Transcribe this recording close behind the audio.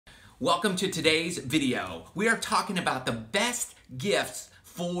Welcome to today's video. We are talking about the best gifts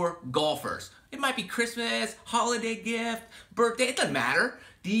for golfers. It might be Christmas, holiday gift, birthday, it doesn't matter.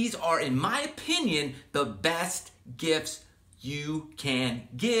 These are, in my opinion, the best gifts you can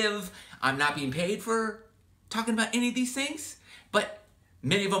give. I'm not being paid for talking about any of these things, but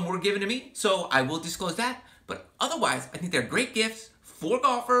many of them were given to me, so I will disclose that. But otherwise, I think they're great gifts for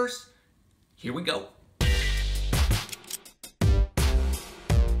golfers. Here we go.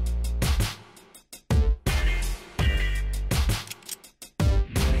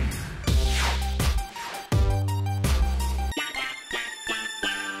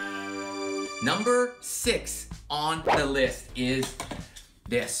 Number 6 on the list is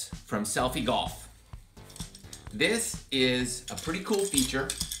this from Selfie Golf. This is a pretty cool feature,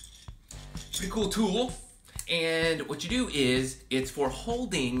 pretty cool tool, and what you do is it's for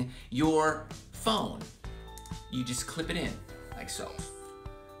holding your phone. You just clip it in like so,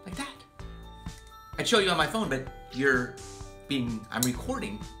 like that. I'd show you on my phone, but I'm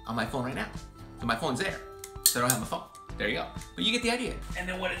recording on my phone right now, so my phone's there, so I don't have my phone. There you go. But you get the idea. And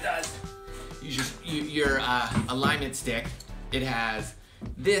then what it does, your alignment stick, it has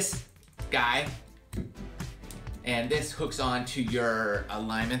this guy, and this hooks onto your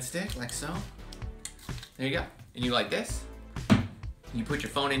alignment stick like so. There you go. And you like this. You put your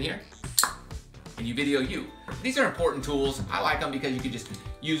phone in here, and you video you. These are important tools. I like them because you can just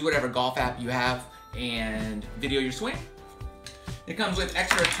use whatever golf app you have and video your swing. It comes with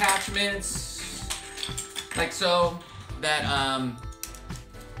extra attachments, like so, that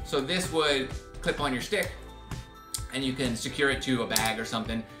so this would clip on your stick and you can secure it to a bag or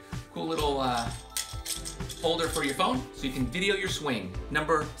something. Cool little holder for your phone so you can video your swing.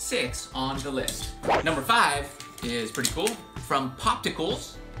 Number 6 on the list. Number 5 is pretty cool, from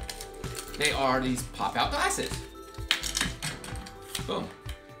Popticals. They are these pop-out glasses. Boom.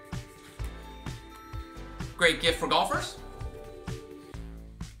 Great gift for golfers.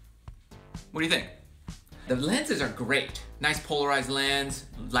 What do you think? The lenses are great. Nice polarized lens,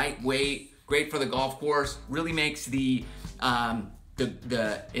 lightweight, great for the golf course. Really makes it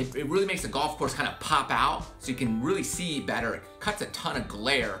really makes the golf course kind of pop out, so you can really see better. It cuts a ton of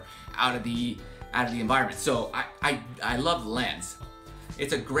glare out of the environment. So I love the lens.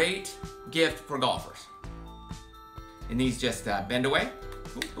 It's a great gift for golfers. And these just bend away,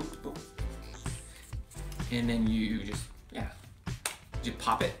 boop, boop, boop. And then you just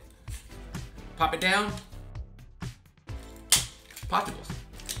pop it down. Popticals.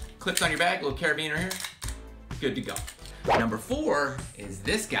 Clips on your bag, little carabiner here. Good to go. Number 4 is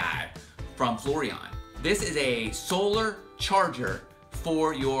this guy from Florian. This is a solar charger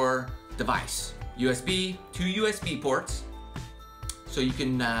for your device. USB, 2 USB ports. So you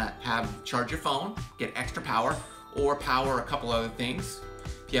can charge your phone, get extra power, or power a couple other things.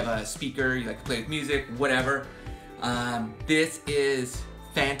 If you have a speaker, you like to play with music, whatever. This is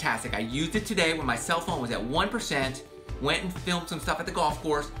fantastic. I used it today when my cell phone was at 1%. Went and filmed some stuff at the golf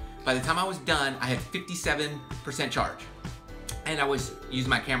course. By the time I was done, I had 57% charge. And I was using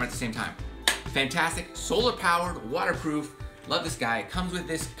my camera at the same time. Fantastic, solar powered, waterproof. Love this guy. It comes with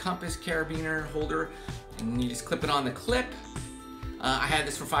this compass carabiner holder, and you just clip it on the clip. I had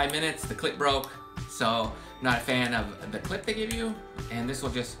this for 5 minutes, the clip broke, so I'm not a fan of the clip they give you. And this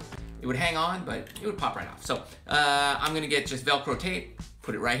will it would hang on, but it would pop right off. So I'm gonna get just Velcro tape,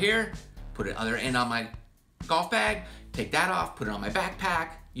 put it right here, put it other end on my golf bag, take that off, put it on my backpack,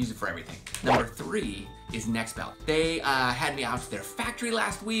 use it for everything. Number 3 is Nexbelt. They had me out to their factory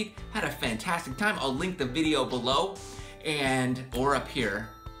last week, had a fantastic time. I'll link the video below or up here.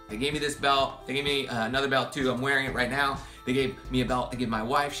 They gave me this belt, they gave me another belt too, I'm wearing it right now. They gave me a belt to give my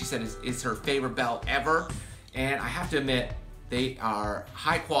wife, she said it's her favorite belt ever. And I have to admit, they are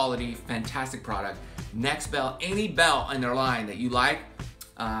high quality, fantastic product. Nexbelt, any belt in their line that you like,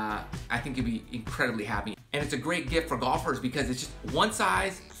 I think you'll be incredibly happy. And it's a great gift for golfers because it's just one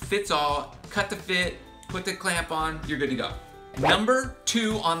size fits all, cut to fit, put the clamp on, you're good to go. Number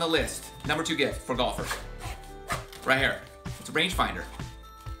 2 on the list, number 2 gift for golfers, right here. It's a rangefinder.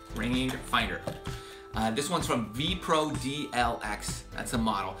 This one's from V Pro DLX, that's the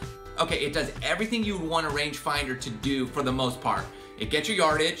model. Okay, it does everything you would want a rangefinder to do for the most part. It gets your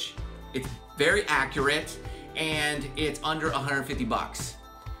yardage, it's very accurate, and it's under 150 bucks.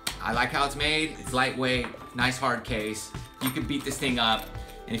 I like how it's made, it's lightweight, nice hard case. You can beat this thing up,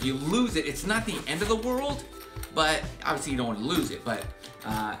 and if you lose it, it's not the end of the world, but obviously you don't want to lose it. But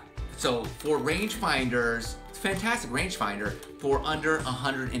so for rangefinders, it's a fantastic rangefinder for under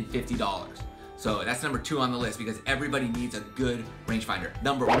 $150. So that's number 2 on the list because everybody needs a good rangefinder.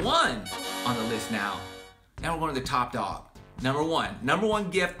 Number 1 on the list now. Now we're going to the top dog. Number one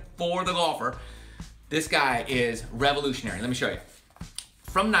gift for the golfer. This guy is revolutionary. Let me show you.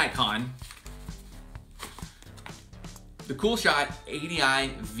 From Nikon, the Cool Shot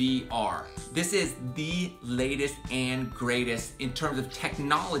 80i VR. This is the latest and greatest in terms of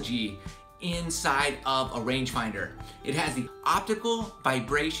technology inside of a rangefinder. It has the optical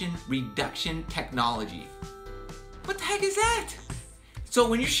vibration reduction technology. What the heck is that? So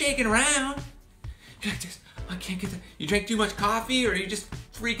when you're shaking around, you're like this, I can't get that. You drank too much coffee or you're just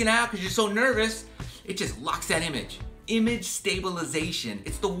freaking out because you're so nervous, it just locks that image. Image stabilization.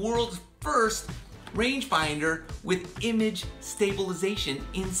 It's the world's first rangefinder with image stabilization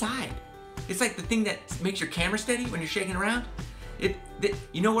inside. It's like the thing that makes your camera steady when you're shaking around.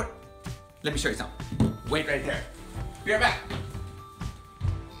 You know what? Let me show you something. Wait right there. Be right back.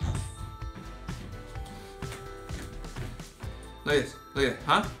 Look at this. Look at that.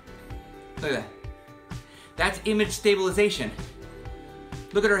 Huh? Look at that. That's image stabilization.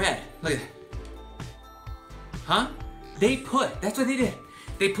 Look at her head. Look at that. Huh? That's what they did.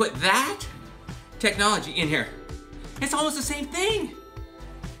 They put that technology in here. It's almost the same thing.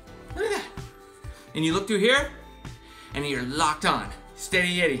 Look at that. And you look through here, and you're locked on.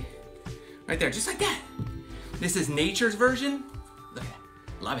 Steady Eddie. Right there, just like that. This is nature's version. Look at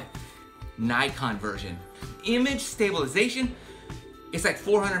that. Love it. Nikon version. Image stabilization. It's like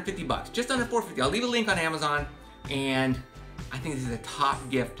 450 bucks. Just under 450. I'll leave a link on Amazon. And I think this is a top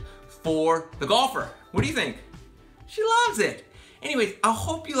gift for the golfer. What do you think? She loves it. Anyways, I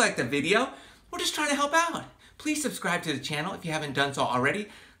hope you liked the video. We're just trying to help out. Please subscribe to the channel if you haven't done so already.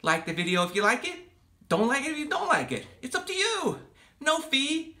 Like the video if you like it. Don't like it if you don't like it. It's up to you. No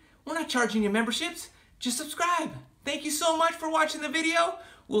fee. We're not charging you memberships. Just subscribe. Thank you so much for watching the video.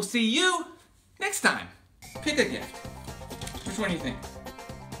 We'll see you next time. Pick a gift. Which one do you think?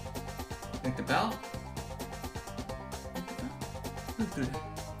 Like the bell? Look through that.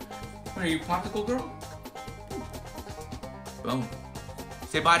 What are you, Poptical girl? Boom.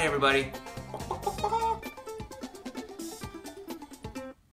 Say bye to everybody.